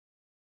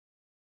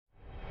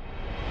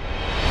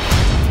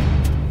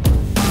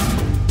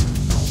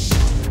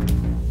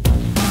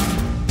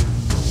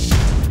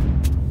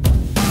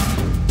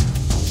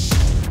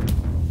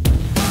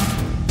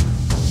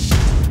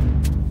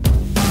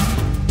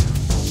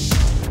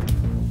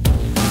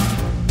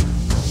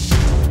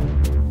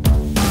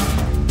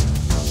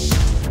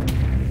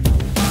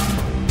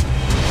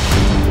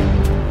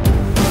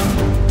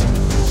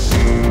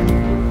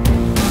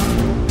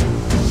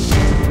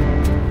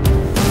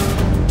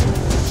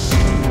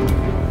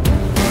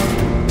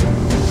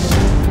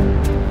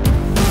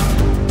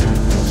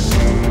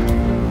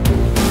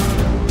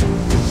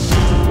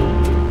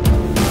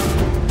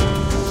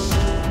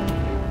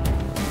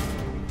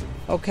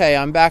Okay,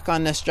 I'm back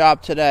on this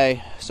job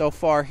today. So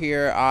far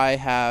here I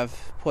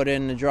have put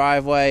in the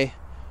driveway,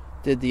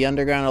 did the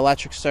underground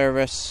electric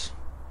service,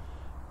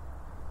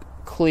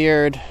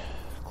 cleared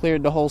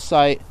the whole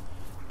site,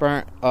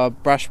 burnt a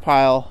brush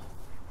pile,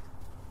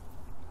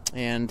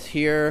 and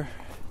here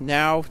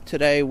now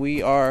today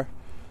we are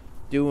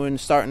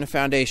starting the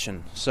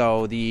foundation.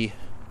 So the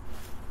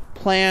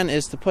plan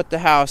is to put the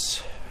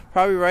house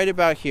probably right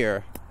about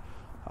here.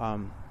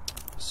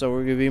 So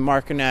we're going to be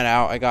marking that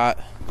out.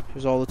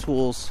 Here's all the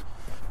tools,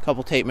 a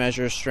couple tape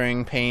measures,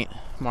 string, paint,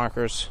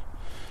 markers,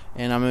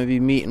 and I'm going to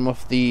be meeting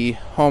with the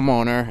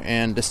homeowner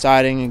and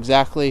deciding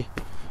exactly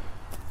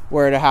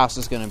where the house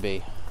is going to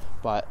be.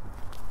 But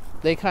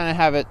they kind of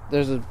have it,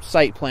 there's a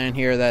site plan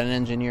here that an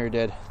engineer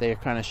did. They're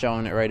kind of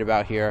showing it right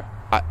about here.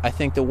 I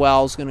think the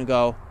well's going to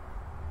go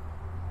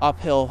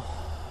uphill,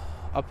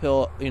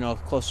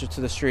 closer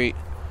to the street.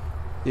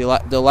 The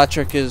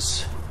electric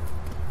is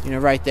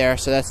right there,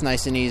 so that's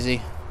nice and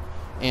easy.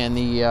 And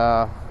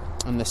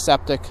the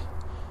septic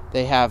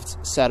they have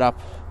set up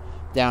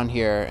down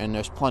here, and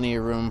there's plenty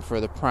of room for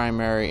the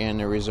primary and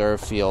the reserve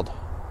field.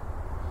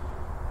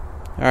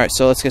 All right,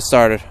 so let's get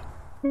started.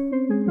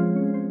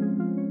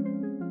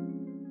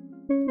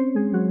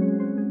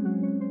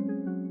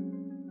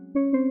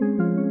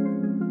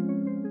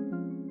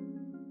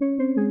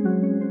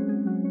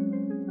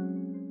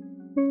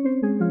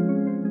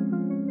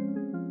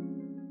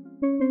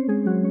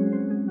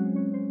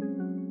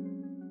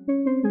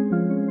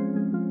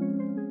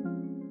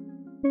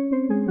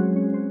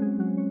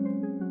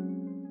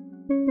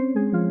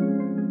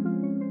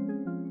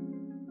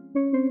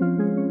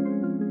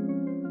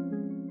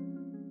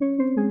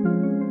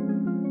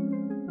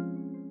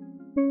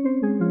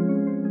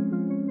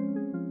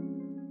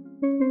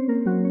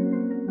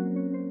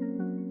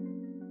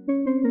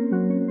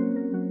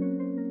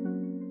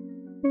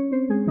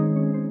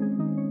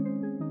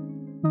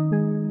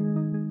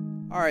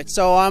 Alright,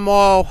 so I'm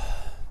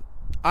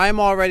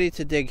all ready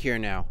to dig here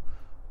now.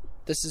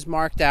 This is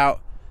marked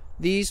out.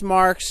 These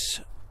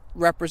marks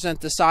represent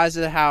the size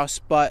of the house,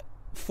 but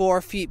 4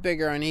 feet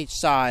bigger on each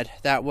side.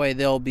 That way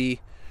there'll be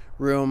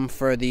room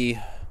for the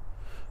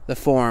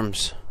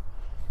forms.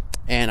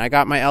 And I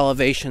got my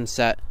elevation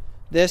set.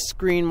 This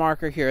green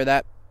marker here,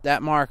 that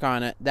mark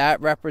on it,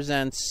 that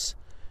represents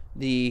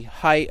the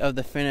height of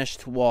the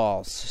finished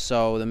walls.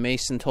 So the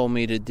mason told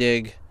me to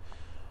dig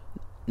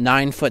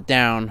 9 foot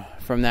down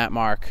from that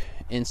mark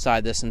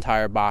inside this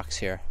entire box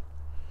here.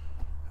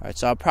 Alright,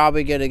 so I'll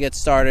probably get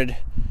started.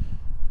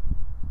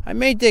 I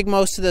may dig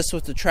most of this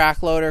with the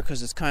track loader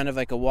because it's kind of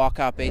like a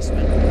walkout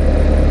basement.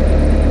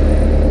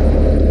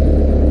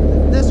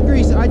 This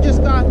grease, I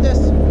just got this,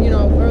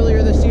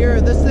 earlier this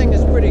year. This thing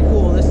is pretty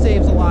cool. This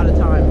saves a lot of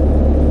time.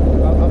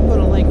 I'll put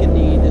a link in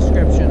the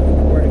description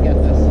where to get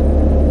this.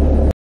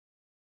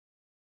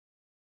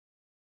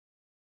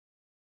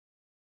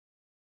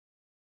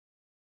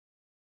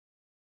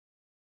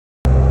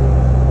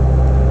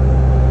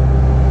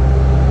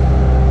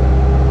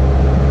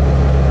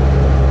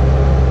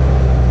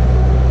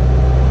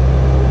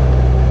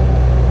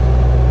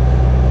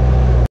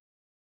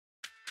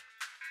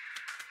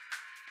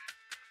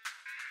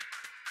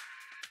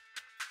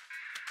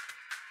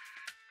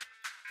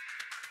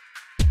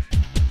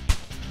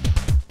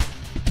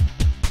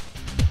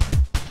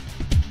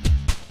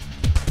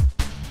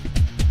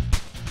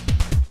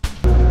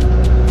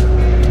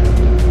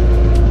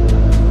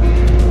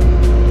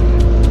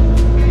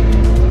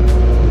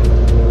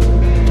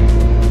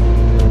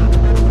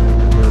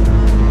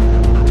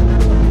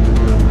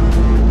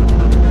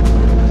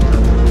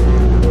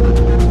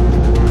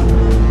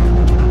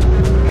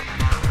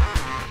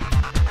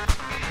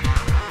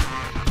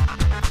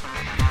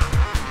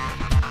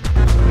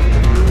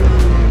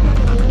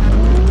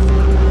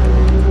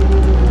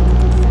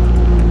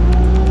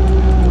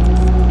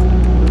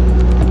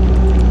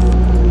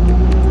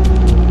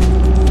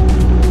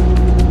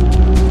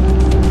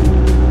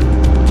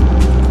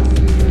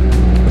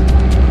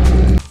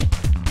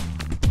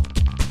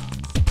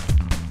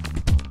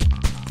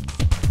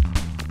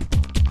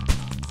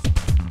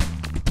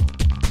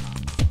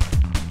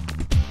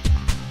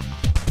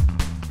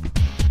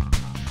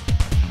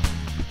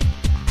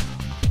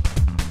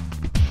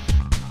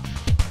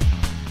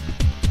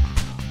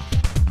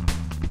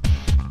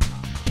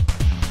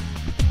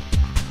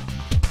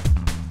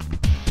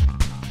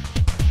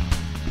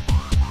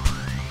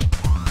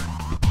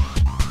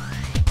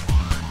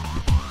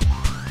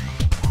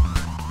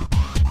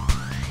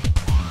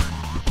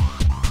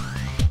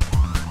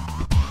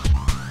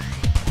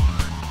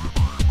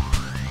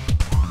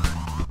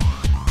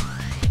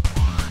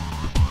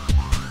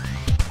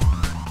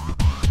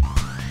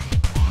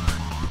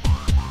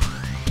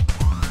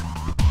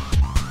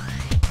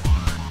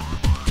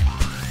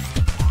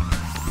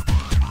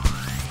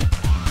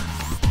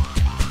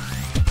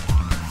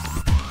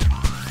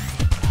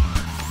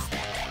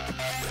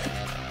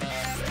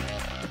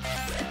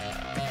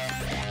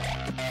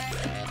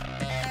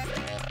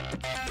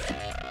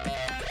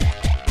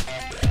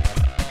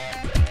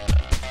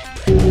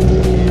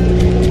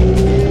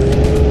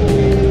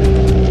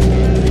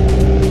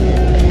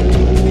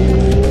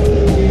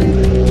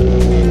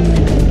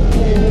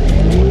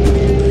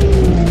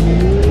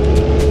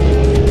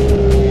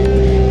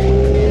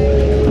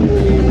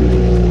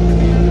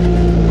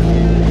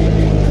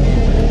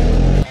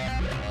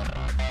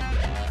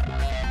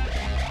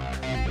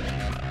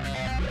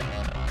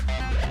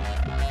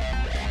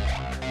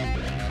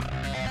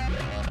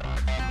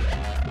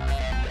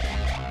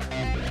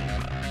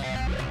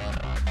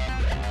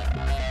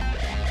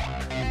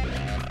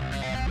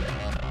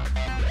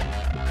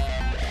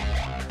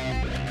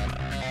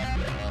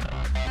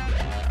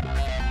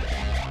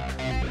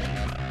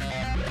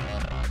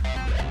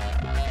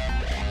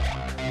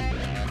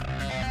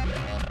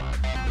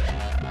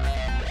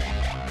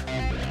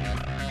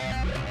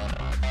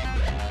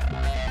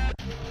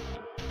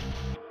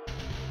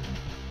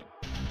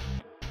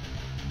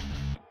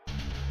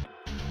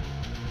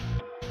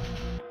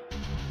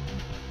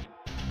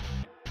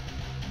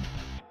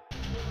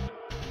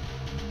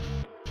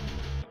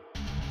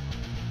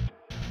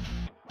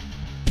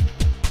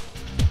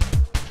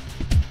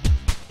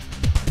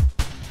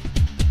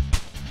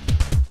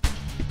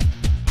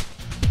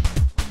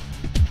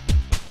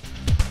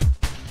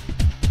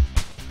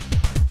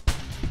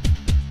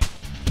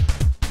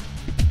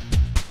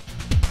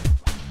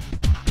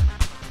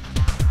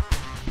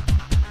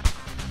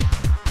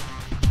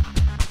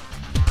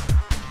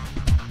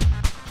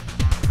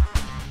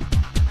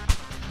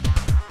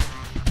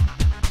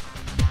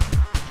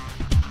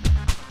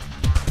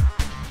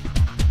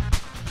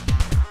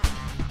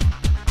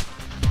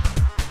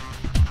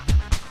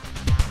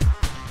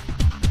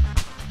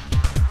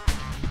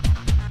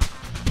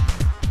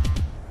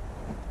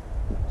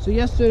 So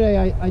yesterday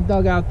I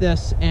dug out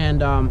this,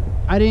 and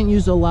I didn't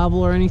use a level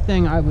or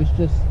anything. I was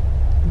just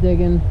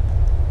digging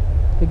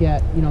to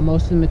get, you know,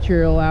 most of the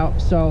material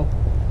out. So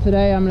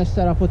today I'm going to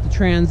set up with the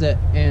transit,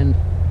 and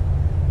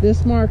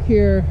this mark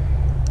here,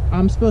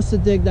 I'm supposed to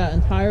dig that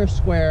entire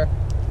square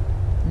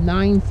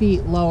 9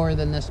 feet lower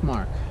than this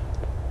mark.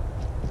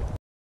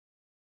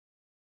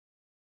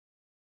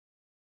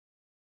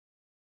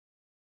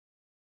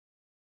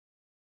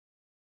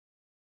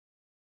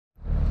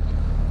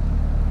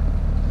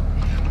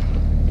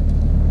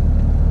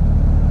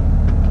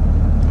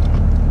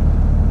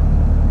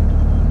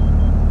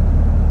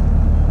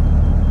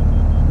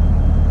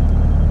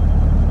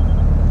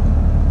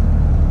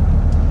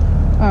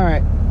 All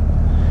right.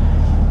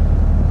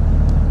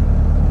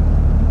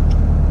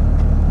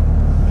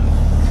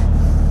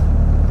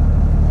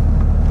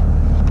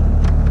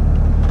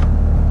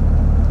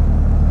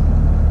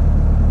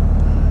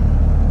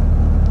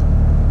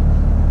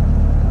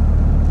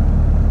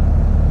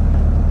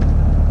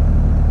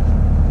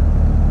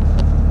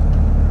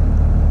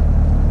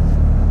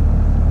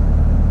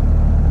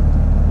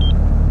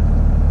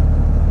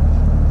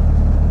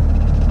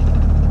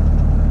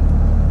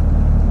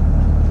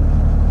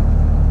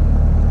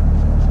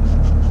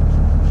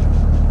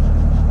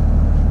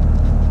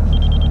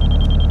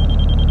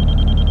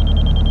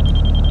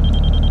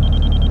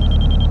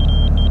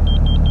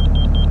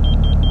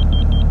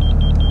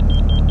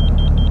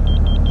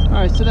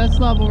 So that's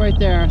level right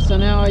there. So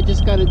now I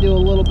just got to do a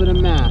little bit of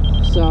math.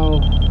 So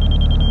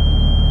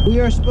we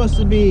are supposed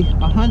to be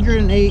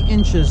 108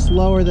 inches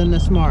lower than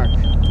this mark.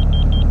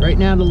 Right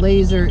now the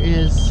laser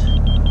is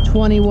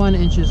 21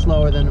 inches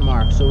lower than the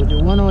mark. So we'll do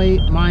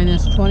 108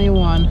 minus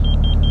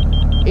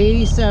 21,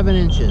 87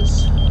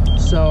 inches.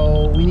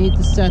 So we need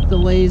to set the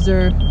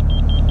laser,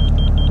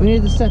 we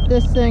need to set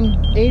this thing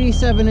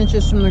 87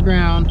 inches from the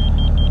ground,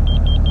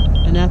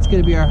 and that's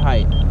going to be our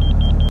height.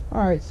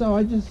 All right, so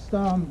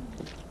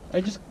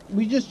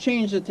we just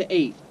changed it to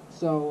 8.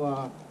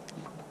 So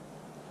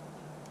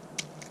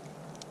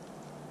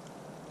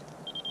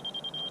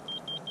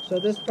so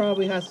this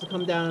probably has to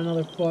come down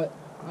another foot.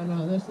 I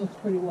know this looks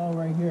pretty low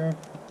right here.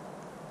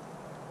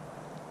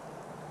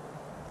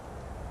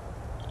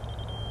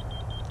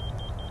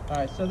 All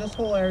right, so this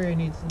whole area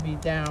needs to be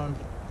down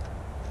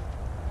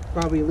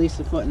probably at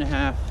least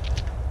 1.5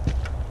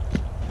 feet.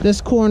 This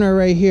corner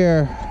right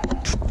here,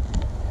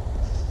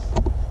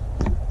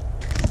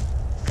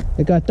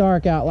 it got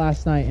dark out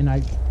last night and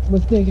I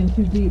was digging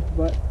too deep,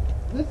 but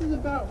this is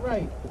about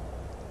right.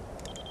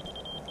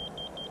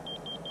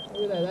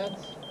 Look at that,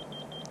 that's...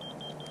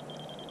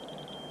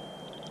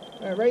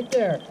 Alright, right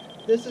there.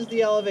 This is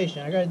the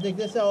elevation. I gotta dig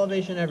this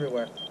elevation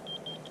everywhere.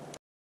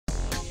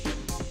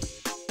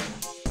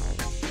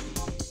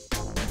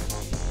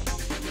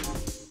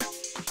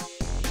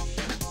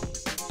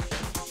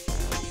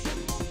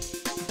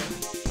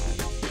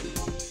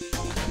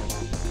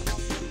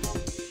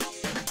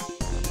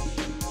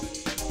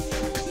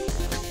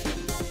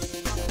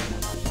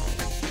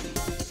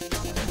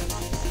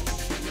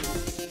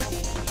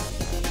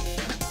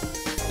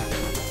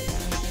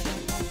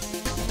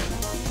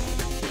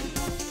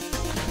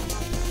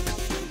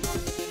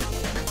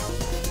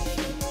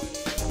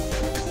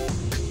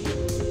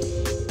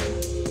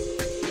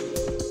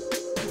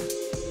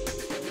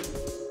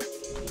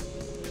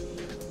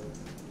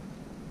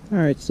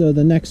 Alright, so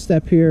the next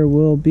step here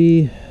will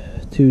be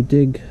to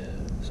dig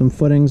some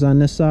footings on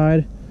this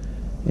side,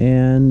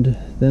 and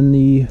then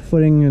the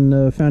footing and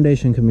the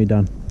foundation can be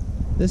done.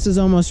 This is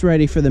almost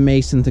ready for the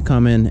mason to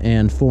come in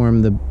and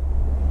form the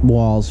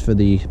walls for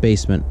the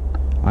basement.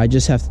 I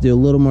just have to do a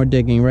little more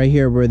digging. Right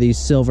here where these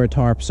silver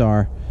tarps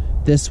are,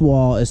 this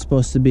wall is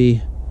supposed to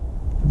be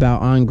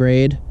about on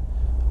grade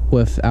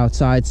with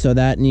outside, so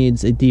that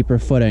needs a deeper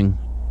footing,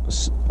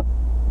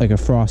 like a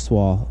frost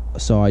wall,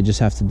 so I just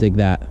have to dig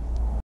that.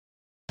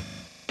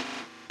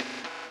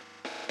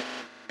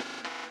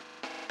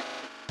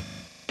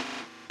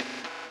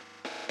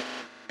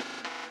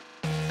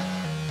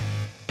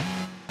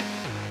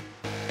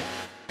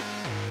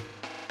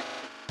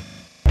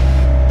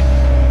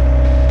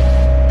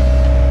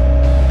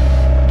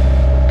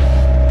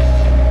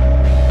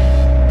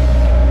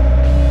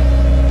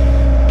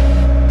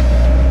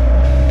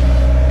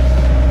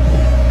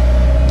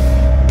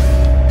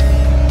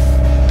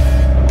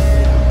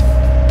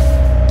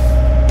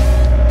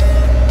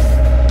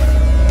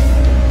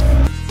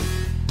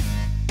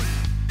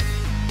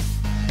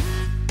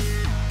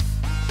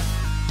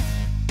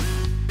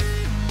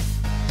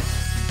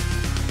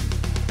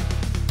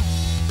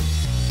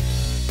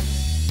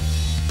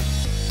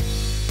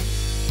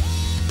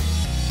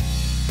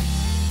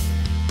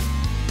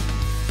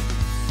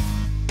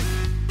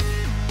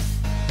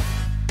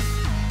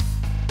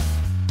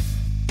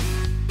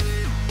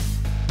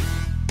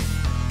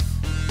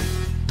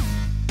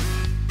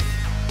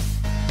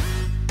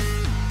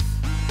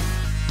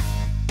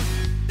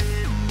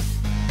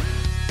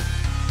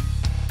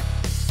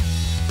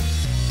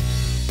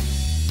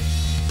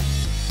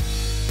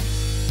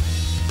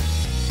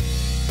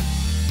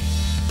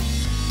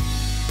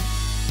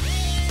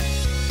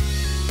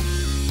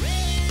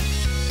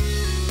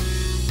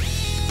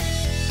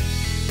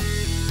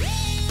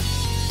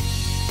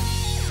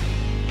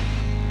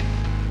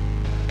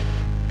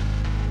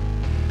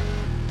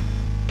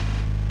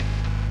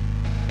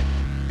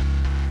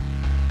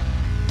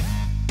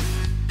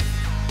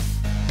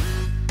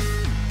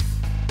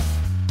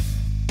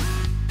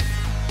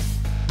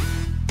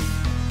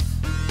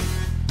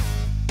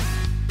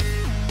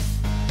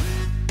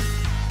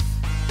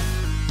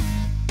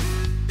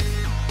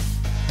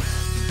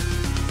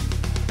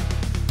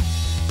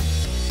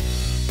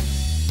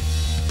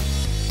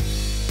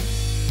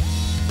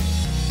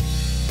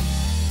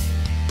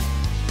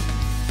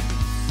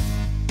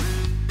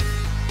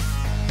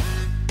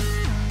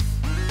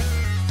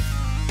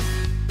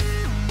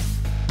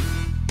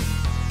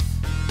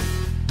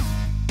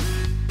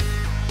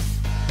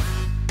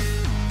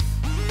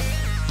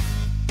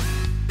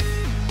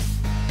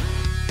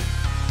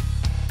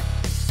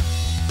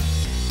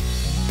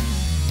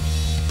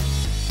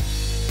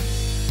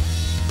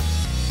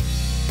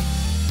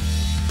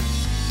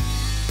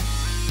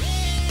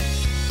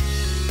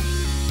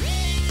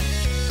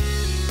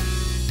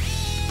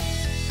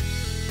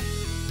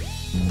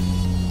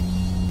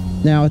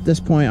 Now at this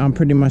point, I'm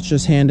pretty much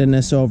just handing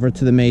this over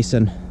to the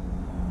mason.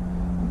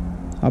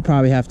 I'll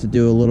probably have to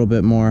do a little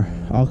bit more.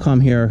 I'll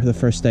come here the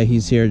first day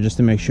he's here just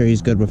to make sure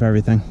he's good with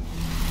everything.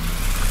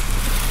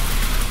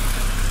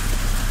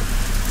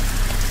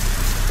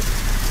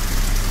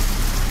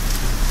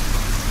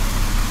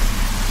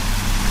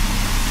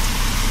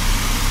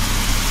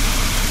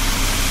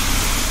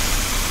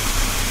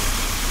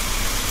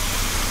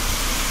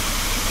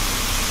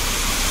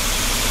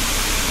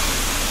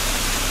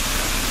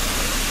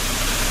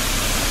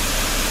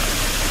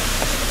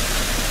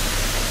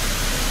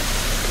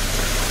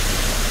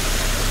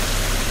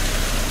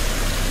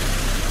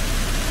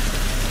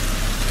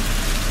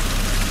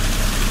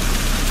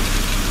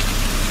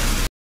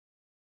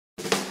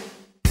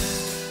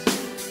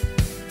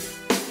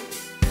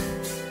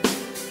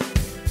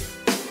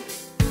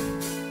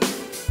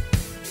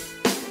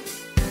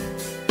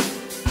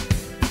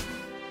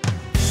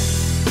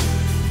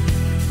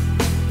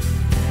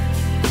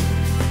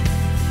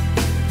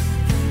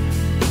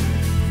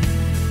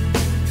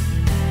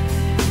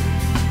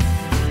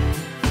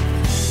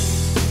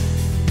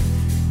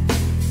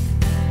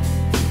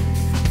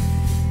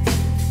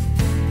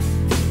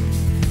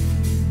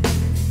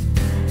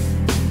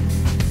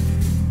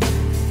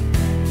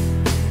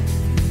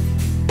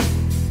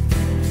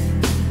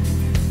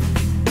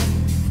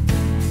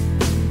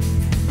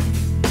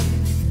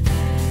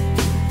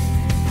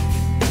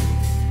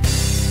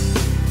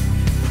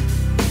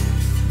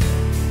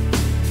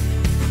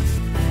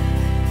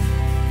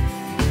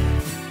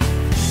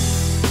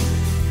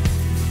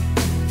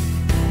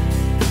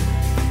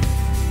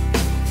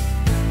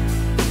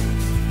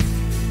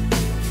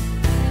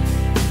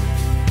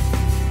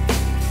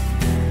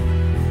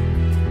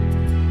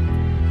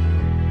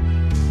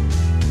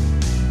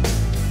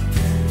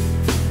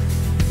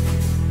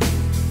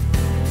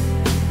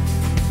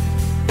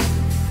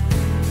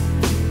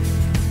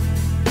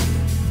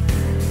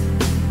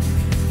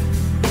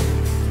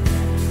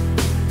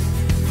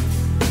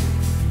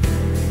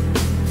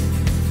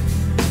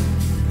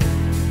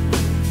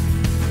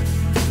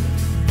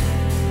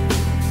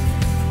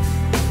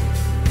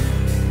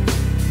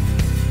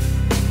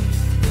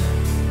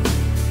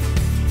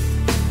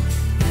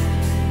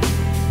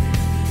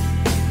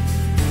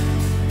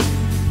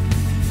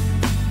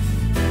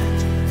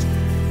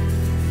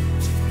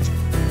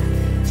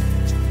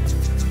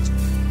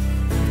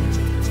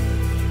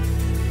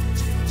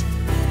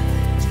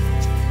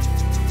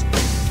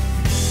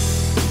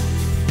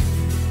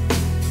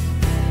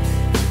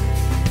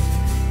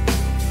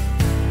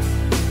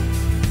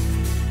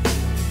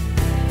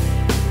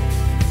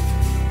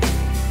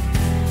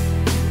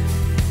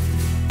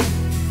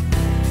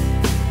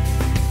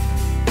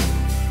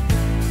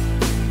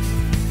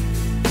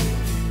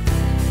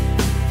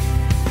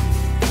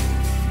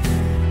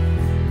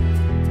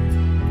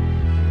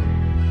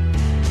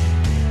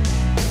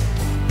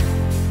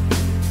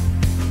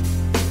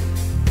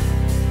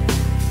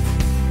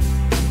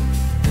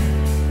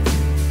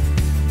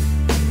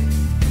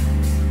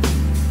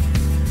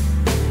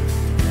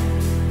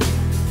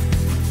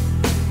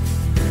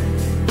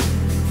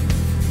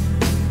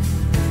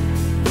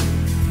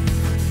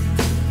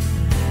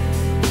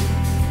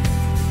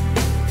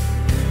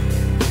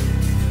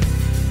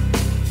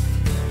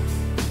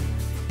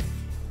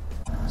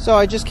 So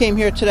I just came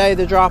here today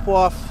to drop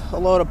off a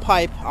load of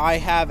pipe. I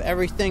have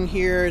everything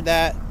here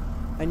that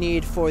I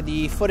need for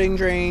the footing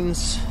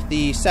drains,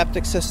 the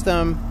septic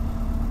system,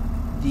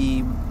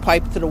 the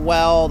pipe to the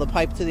well, the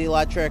pipe to the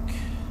electric,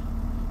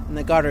 and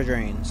the gutter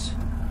drains.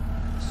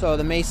 So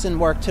the mason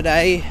worked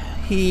today.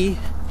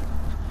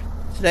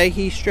 Today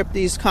he stripped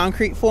these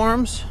concrete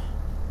forms,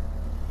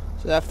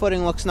 so that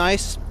footing looks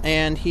nice,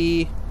 and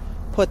he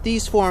put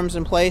these forms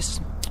in place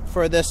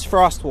for this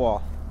frost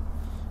wall.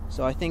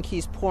 So I think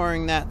he's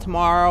pouring that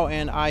tomorrow,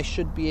 and I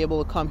should be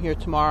able to come here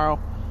tomorrow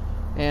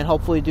and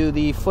hopefully do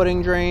the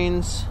footing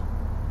drains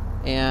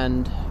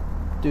and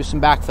do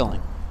some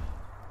backfilling.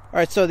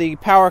 Alright, so the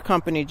power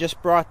company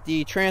just brought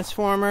the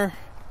transformer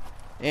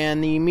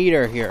and the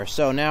meter here.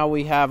 So now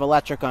we have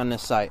electric on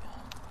this site.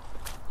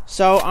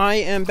 So I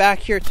am back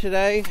here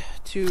today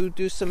to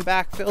do some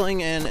backfilling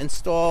and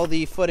install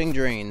the footing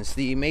drains.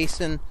 The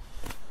mason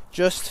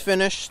just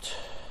finished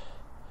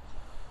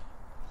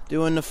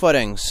doing the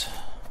footings.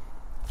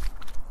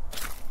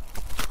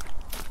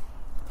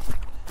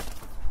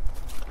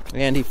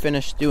 And he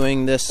finished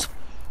doing this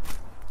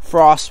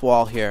frost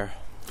wall here.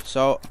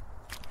 So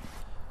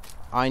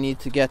I need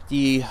to get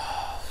the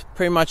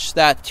pretty much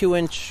that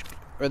 2-inch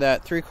or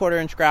that 3/4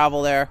 inch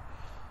gravel there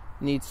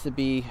needs to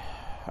be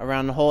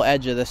around the whole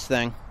edge of this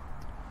thing.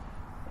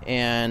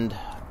 And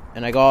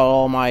I got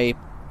all my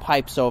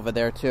pipes over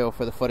there too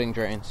for the footing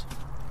drains.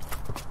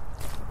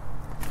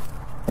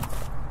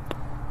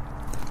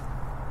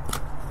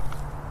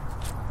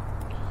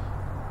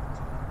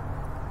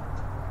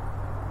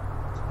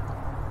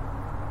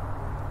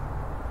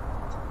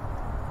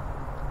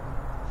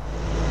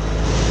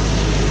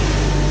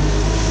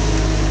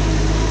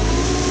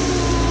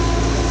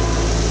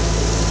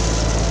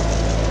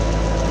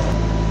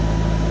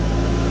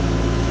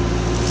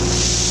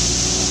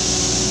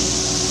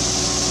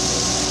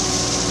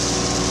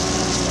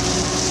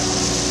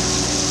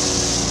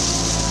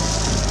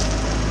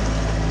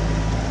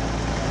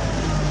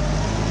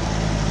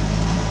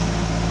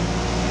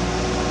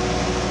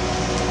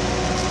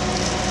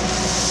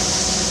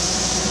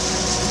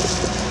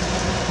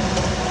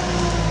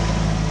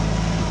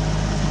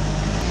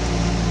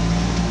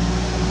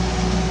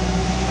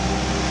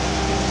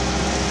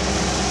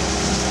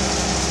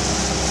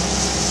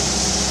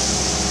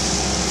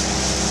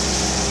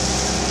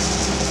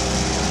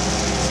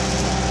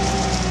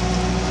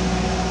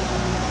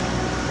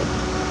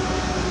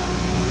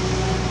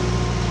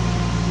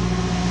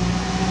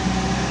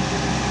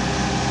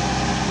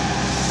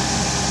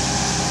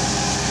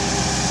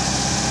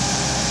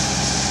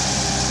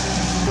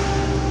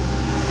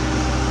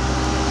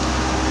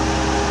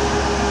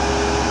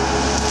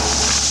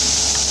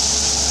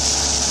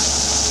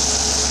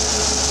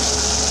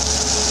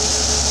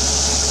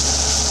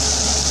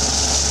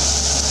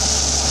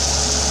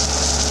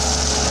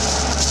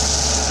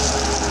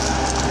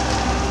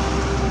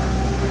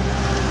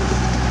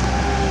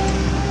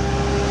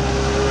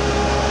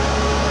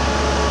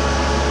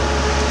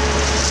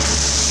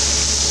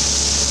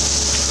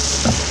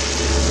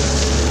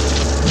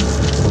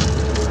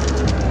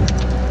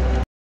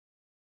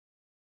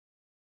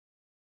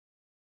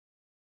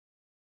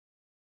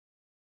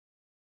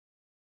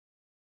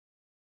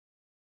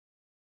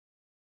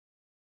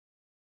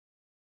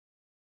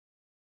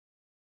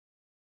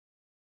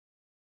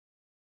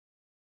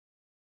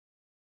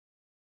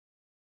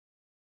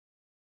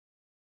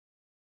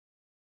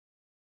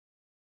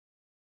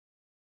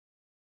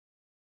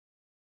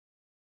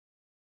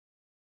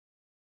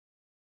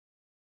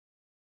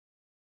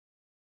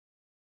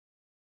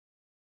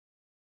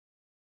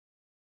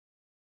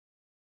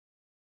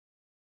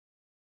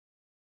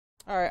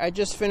 Alright, I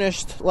just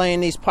finished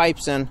laying these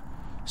pipes in.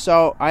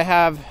 So I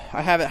have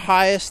it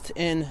highest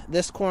in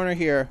this corner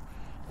here,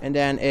 and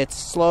then it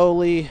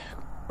slowly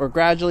or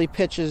gradually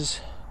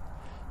pitches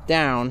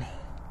down,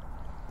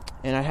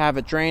 and I have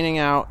it draining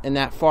out in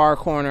that far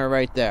corner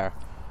right there.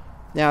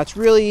 Now it's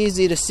really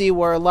easy to see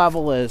where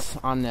level is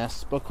on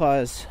this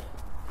because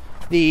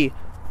the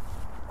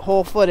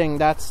whole footing,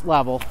 that's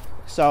level.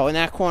 So in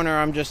that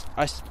corner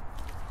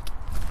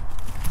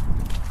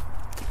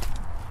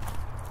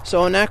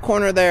So in that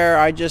corner there,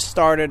 I just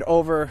started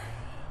over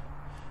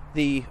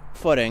the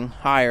footing,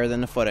 higher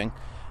than the footing,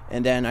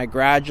 and then I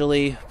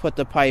gradually put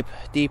the pipe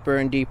deeper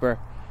and deeper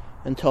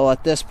until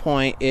at this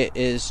point it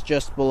is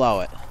just below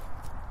it.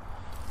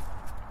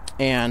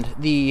 And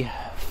the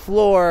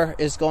floor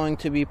is going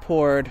to be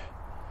poured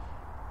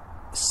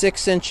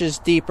 6 inches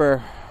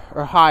deeper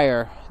or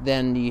higher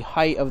than the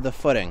height of the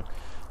footing.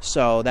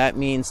 So that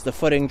means the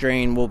footing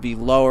drain will be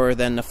lower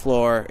than the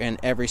floor in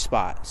every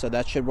spot. So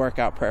that should work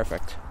out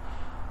perfect.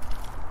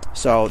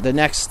 So the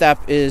next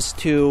step is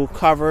to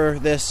cover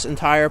this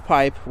entire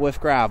pipe with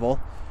gravel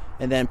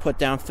and then put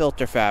down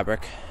filter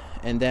fabric.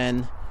 And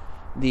then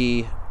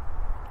the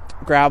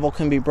gravel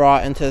can be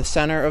brought into the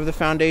center of the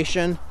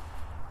foundation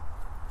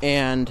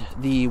and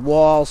the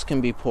walls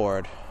can be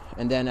poured.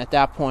 And then at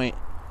that point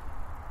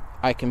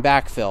I can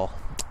backfill.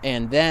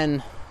 And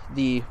then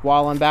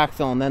while I'm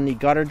backfilling, then the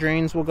gutter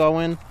drains will go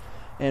in.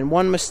 And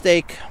one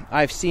mistake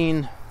I've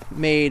seen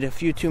made a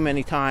few too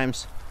many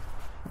times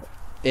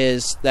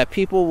is that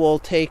people will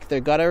take their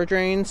gutter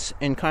drains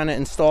and kind of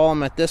install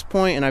them at this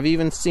point, and I've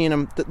even seen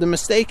them. The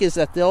mistake is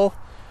that they'll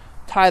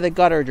tie the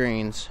gutter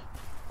drains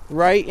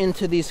right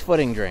into these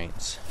footing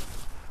drains,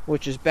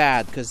 which is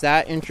bad because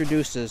that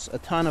introduces a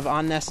ton of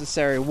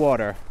unnecessary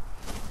water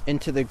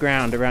into the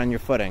ground around your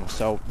footing.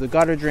 So the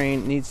gutter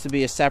drain needs to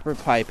be a separate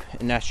pipe,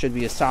 and that should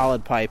be a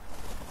solid pipe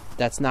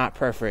that's not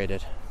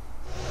perforated.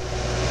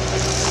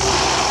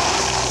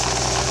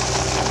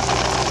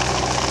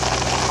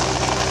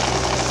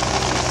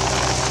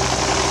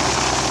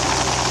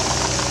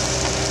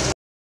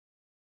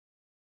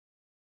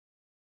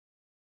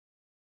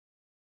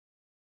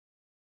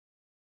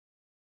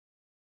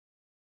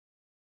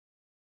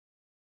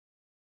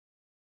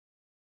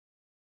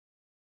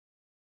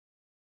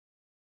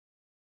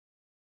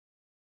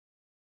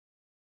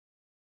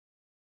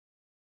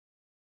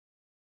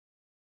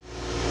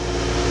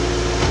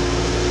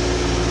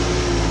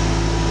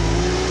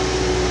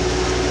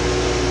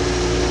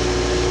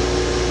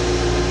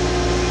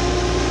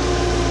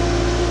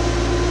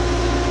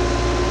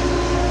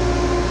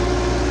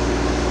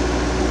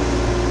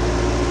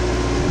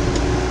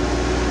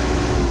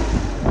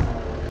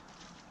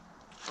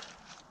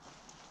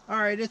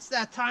 Alright, it's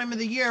that time of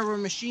the year where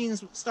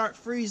machines start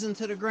freezing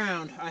to the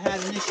ground. I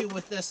had an issue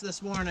with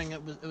this morning.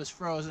 It was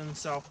frozen,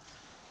 so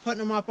putting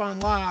them up on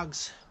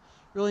logs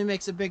really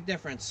makes a big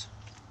difference.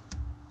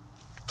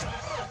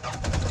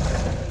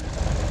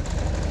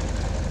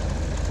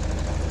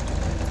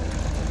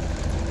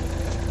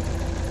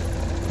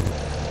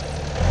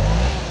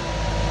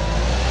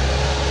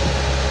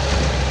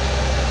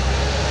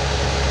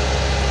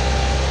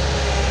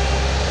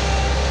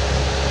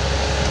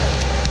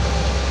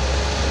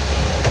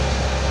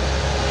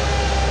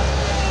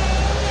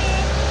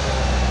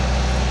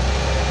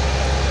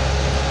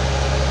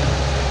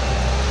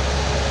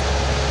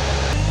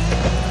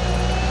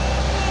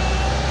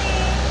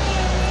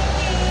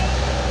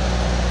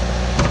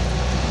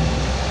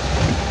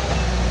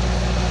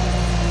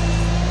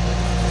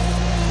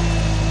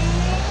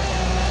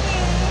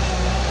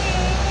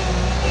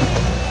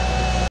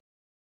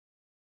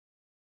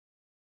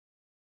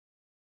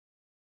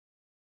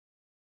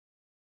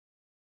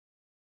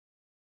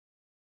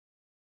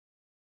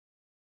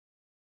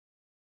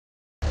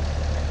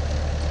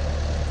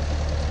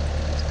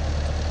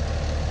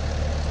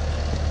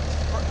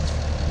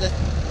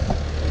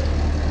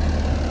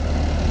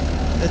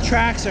 The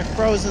tracks are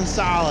frozen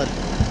solid.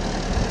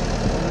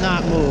 Will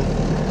not move.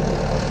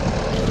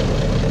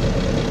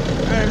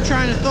 Alright, I'm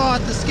trying to thaw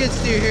out the skid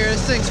steer here.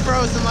 This thing's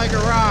frozen like a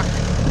rock.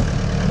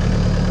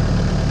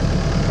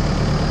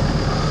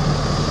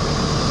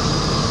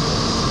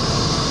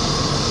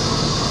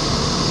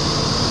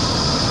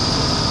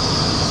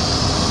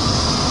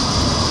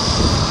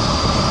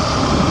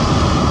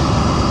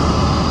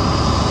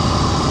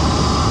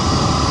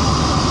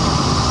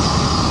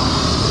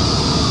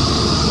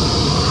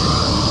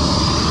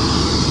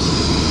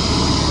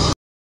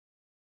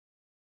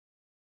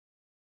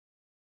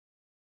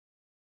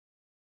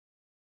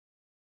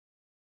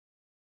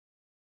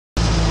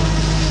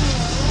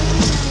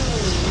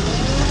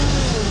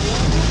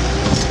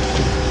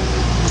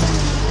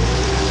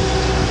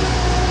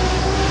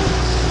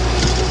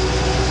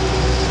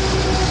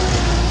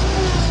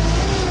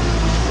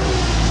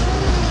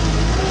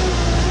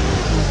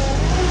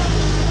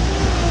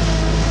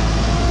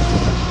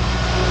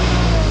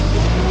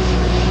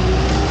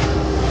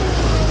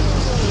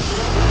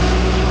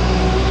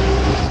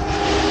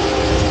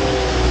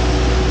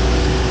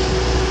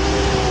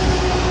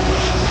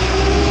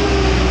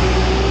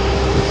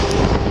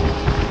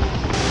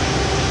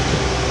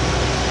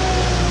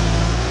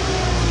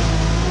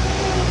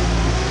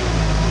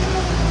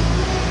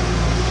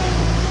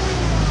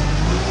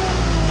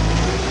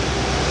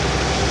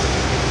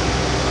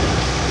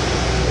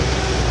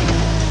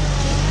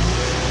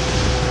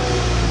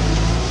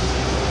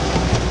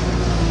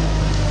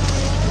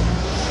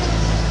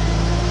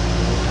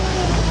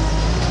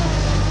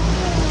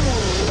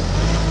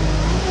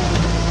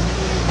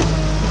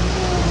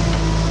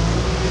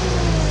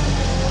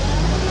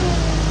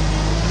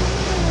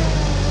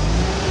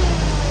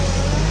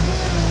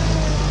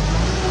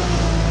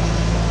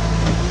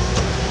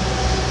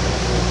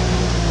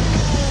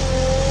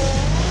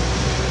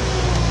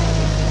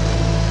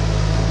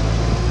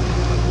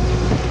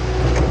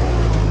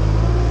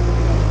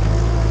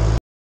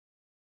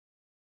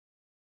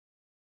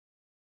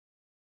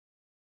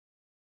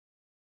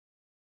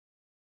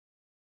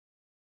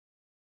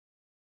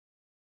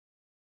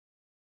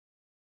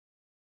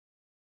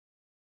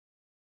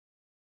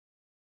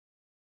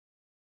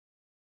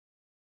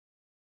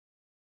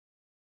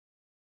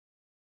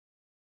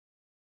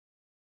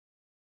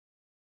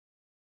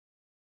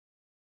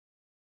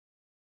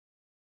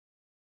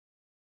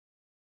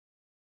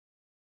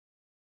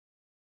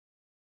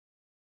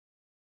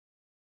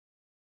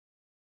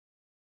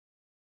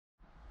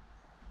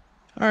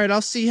 Alright,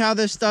 I'll see how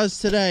this does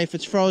today, if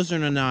it's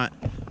frozen or not.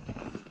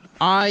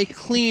 I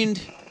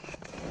cleaned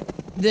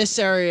this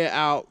area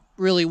out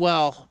really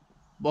well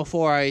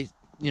before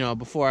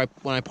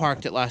when I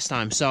parked it last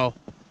time, so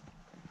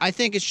I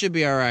think it should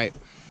be alright.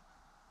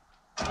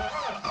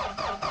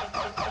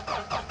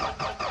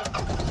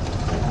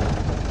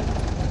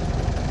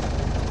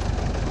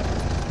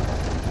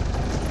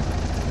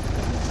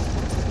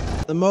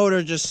 The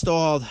motor just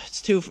stalled. It's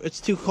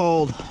too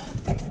cold.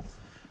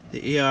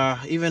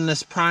 Even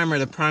this primer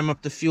to prime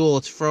up the fuel,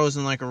 it's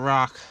frozen like a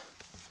rock.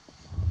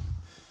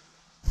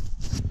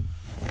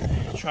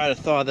 Try to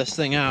thaw this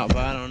thing out, but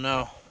I don't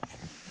know.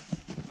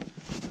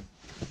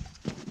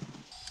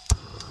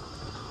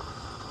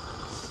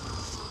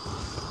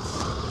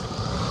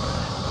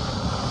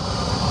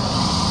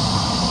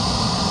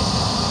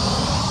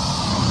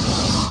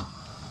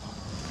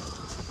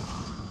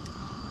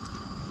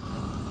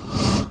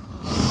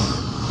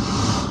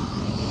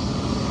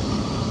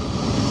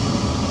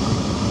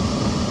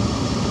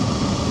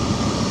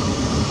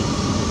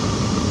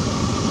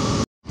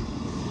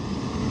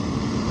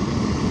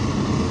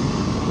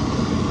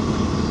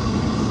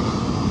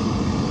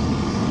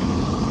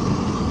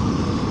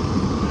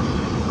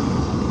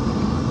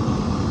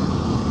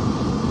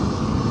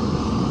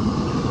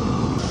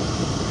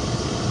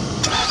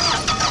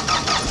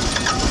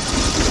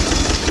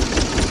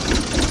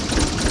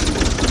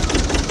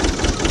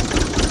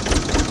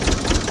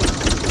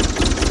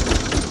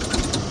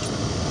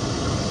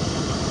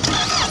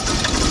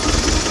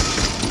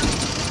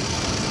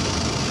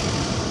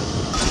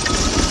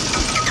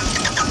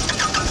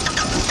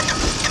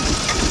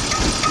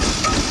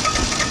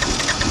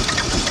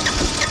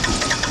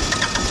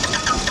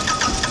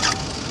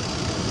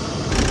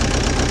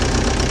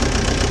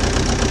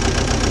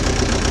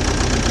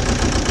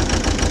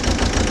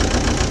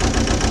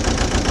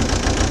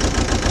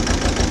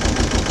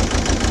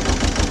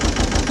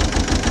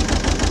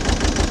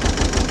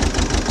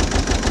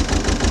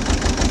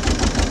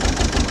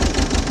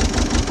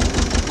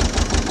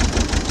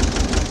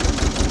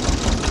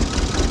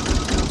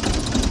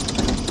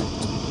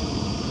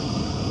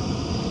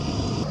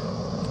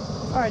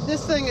 Alright,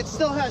 this thing, it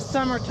still has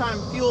summertime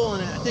fuel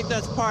in it. I think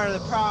that's part of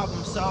the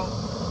problem, so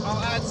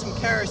I'll add some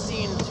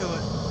kerosene to it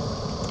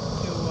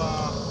to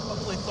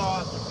hopefully thaw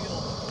out the fuel.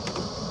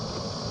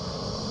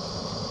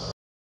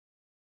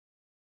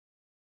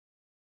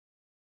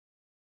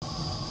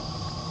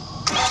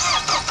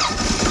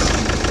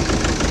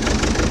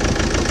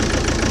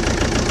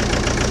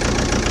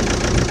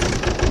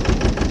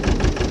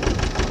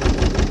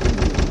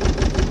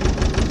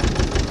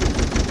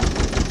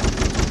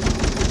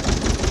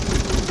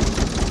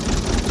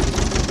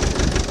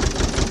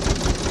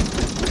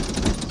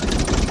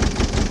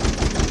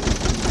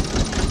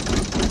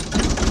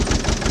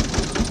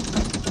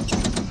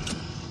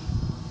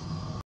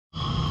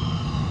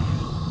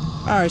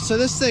 Alright, so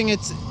this thing,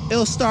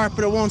 it'll start,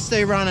 but it won't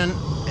stay running.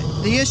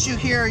 The issue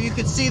here, you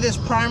can see this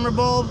primer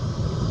bulb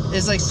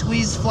is like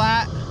squeezed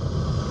flat,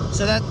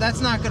 so that's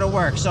not going to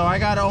work. So I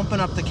got to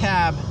open up the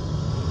cab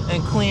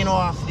and clean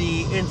off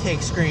the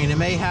intake screen. It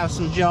may have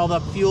some gelled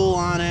up fuel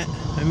on it,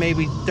 it may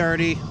be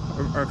dirty,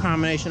 or a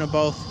combination of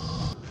both.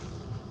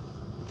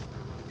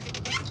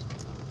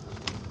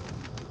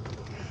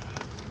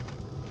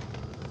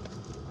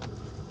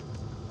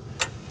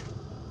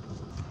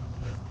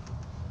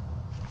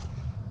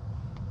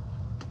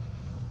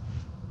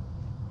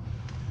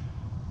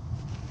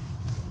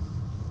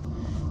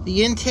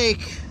 The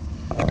intake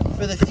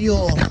for the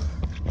fuel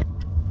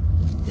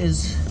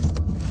is,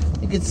 I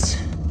think it's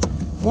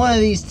one of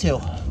these two.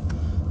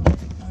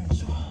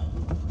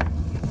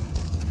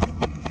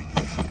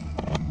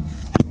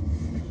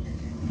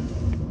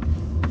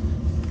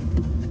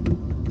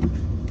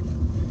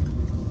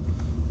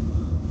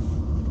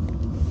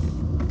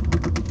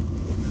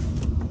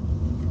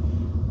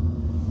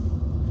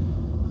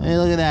 Hey,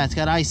 look at that, it's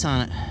got ice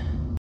on it.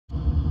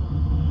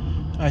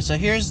 Alright, so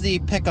here's the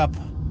pickup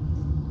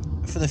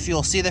for the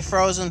fuel. See the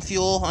frozen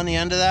fuel on the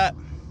end of that?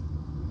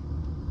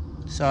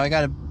 So I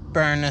gotta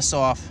burn this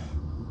off.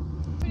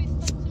 Pretty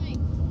slow to me.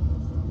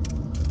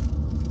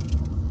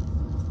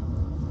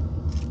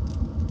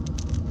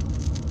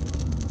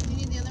 You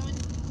need the other one?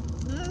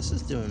 No, this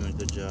is doing a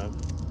good job.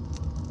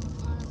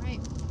 Alright.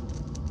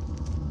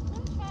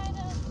 I'm trying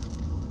to...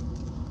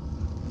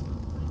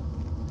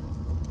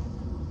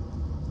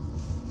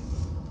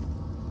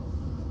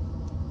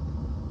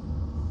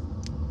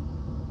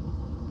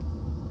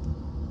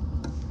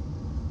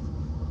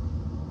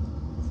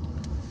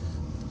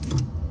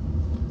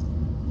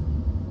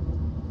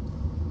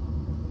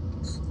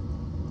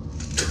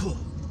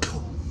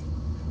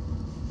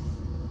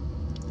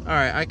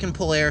 Alright, I can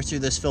pull air through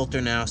this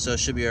filter now, so it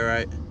should be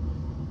alright.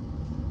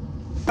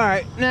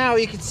 Alright, now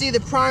you can see the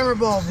primer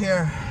bulb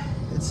here.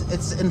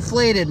 It's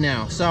inflated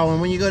now, so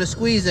when you go to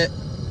squeeze it,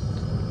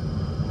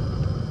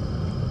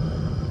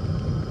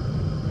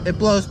 it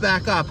blows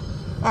back up.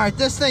 Alright,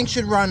 this thing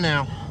should run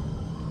now.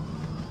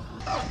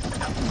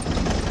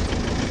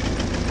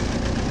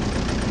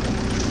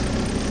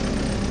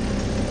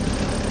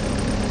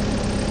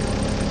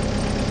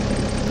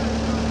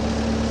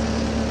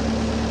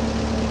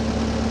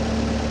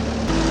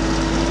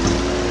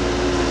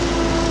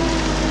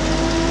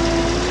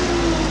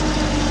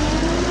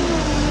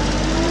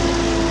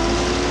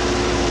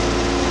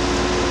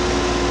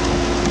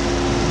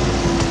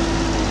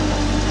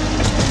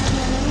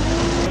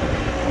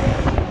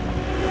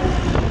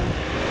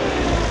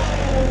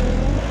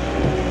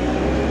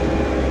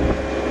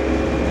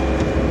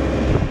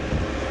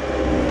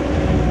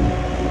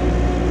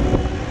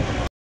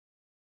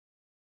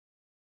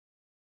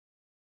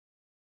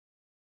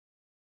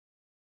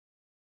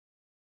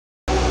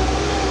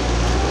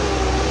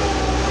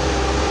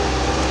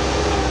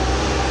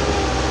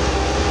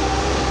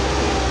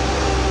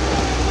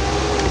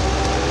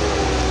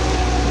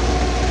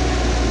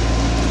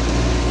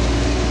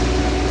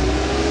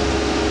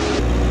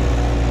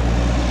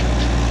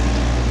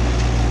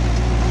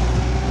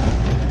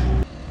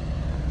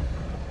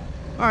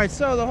 All right,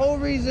 so the whole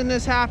reason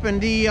this happened,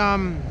 the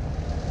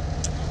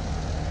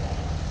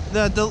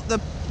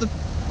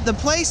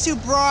place who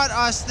brought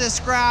us this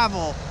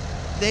gravel,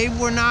 they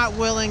were not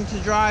willing to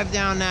drive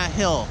down that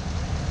hill,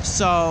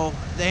 so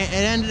it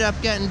ended up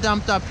getting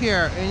dumped up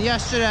here. And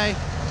yesterday,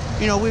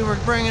 you know, we were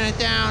bringing it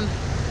down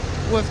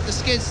with the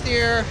skid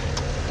steer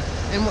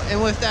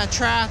and with that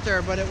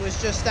tractor, but it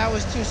was just, that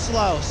was too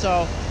slow.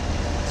 So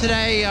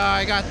today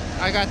I got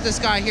this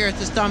guy here at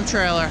this dump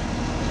trailer.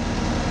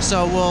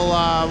 So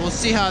we'll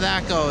see how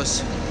that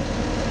goes.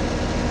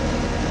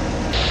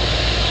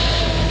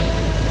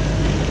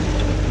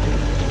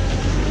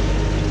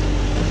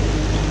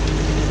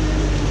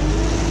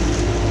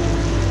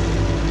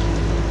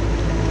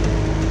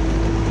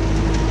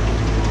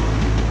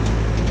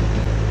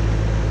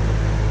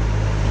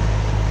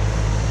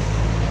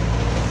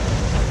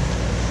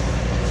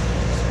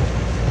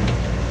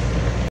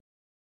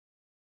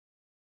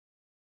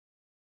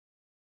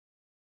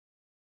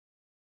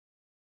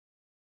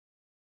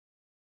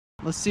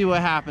 Let's see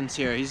what happens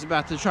here. He's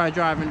about to try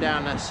driving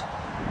down this.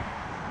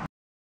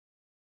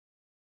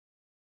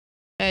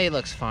 Hey, he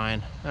looks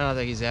fine. I don't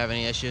think he's having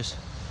any issues.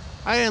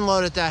 I didn't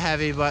load it that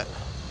heavy, but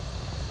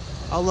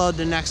I'll load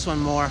the next one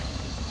more.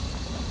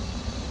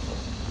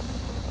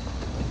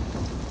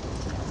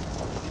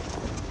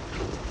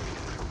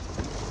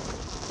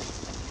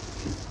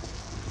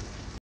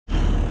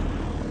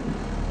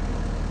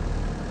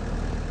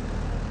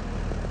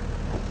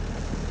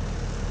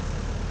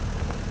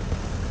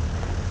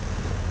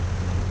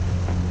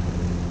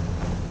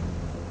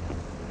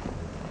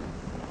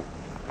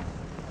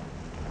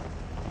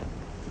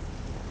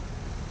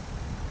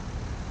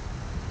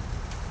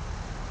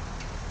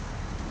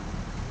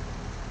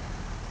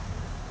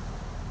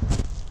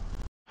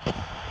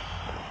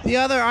 The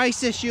other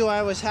ice issue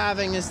I was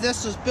having is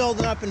this was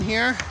building up in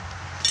here,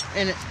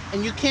 and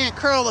you can't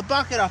curl the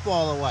bucket up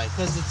all the way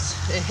because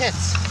it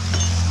hits.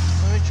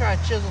 Let me try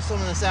to chisel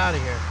some of this out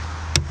of here.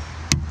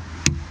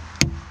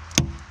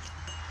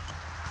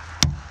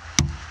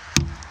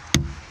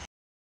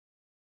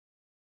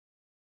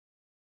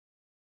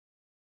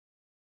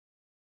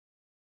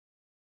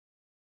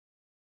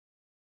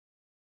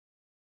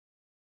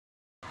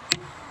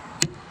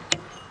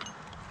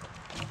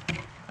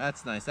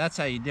 That's nice. That's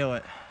how you do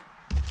it.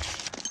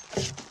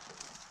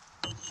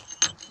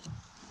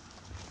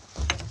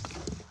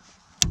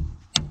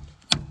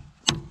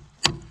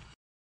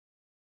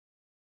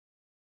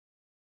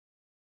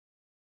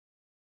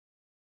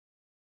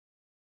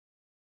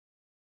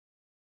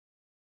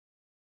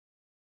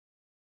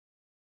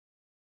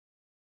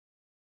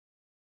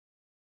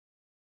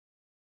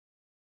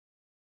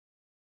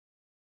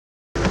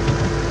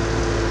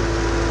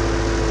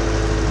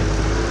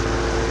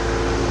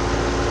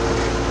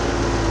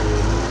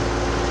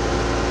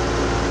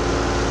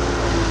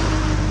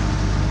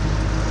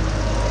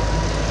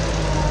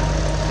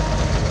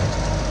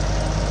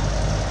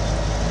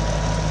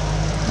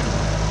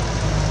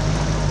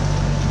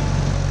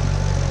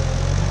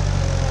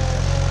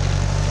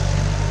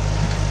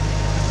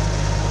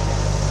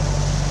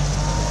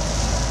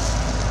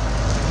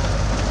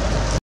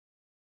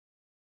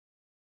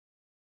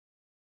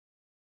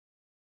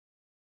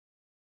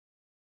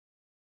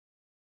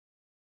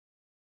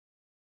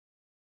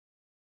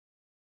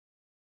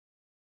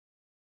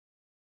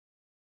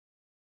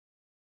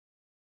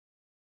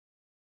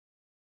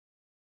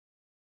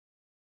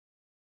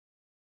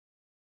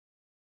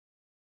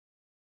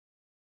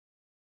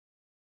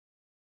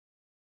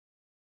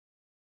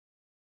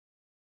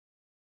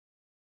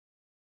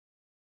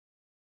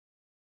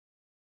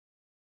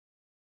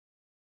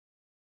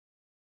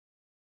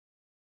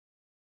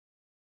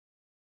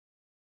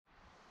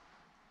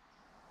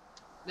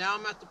 Now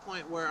I'm at the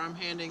point where I'm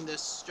handing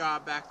this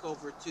job back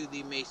over to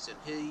the mason.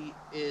 He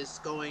is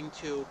going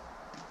to,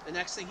 the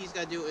next thing he's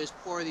got to do is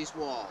pour these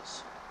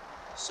walls.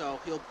 So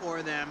he'll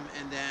pour them,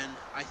 and then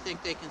I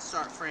think they can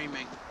start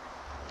framing.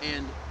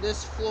 And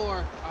this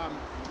floor,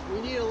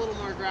 we need a little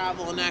more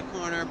gravel in that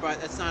corner, but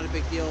that's not a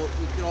big deal.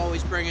 We could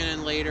always bring it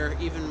in later,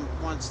 even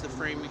once the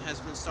framing has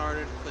been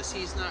started, because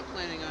he's not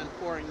planning on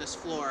pouring this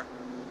floor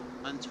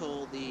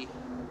until the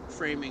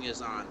framing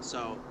is on.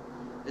 So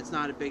it's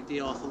not a big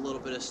deal if a little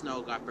bit of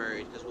snow got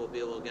buried, because we'll be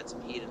able to get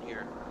some heat in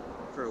here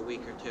for a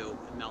week or two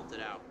and melt it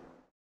out.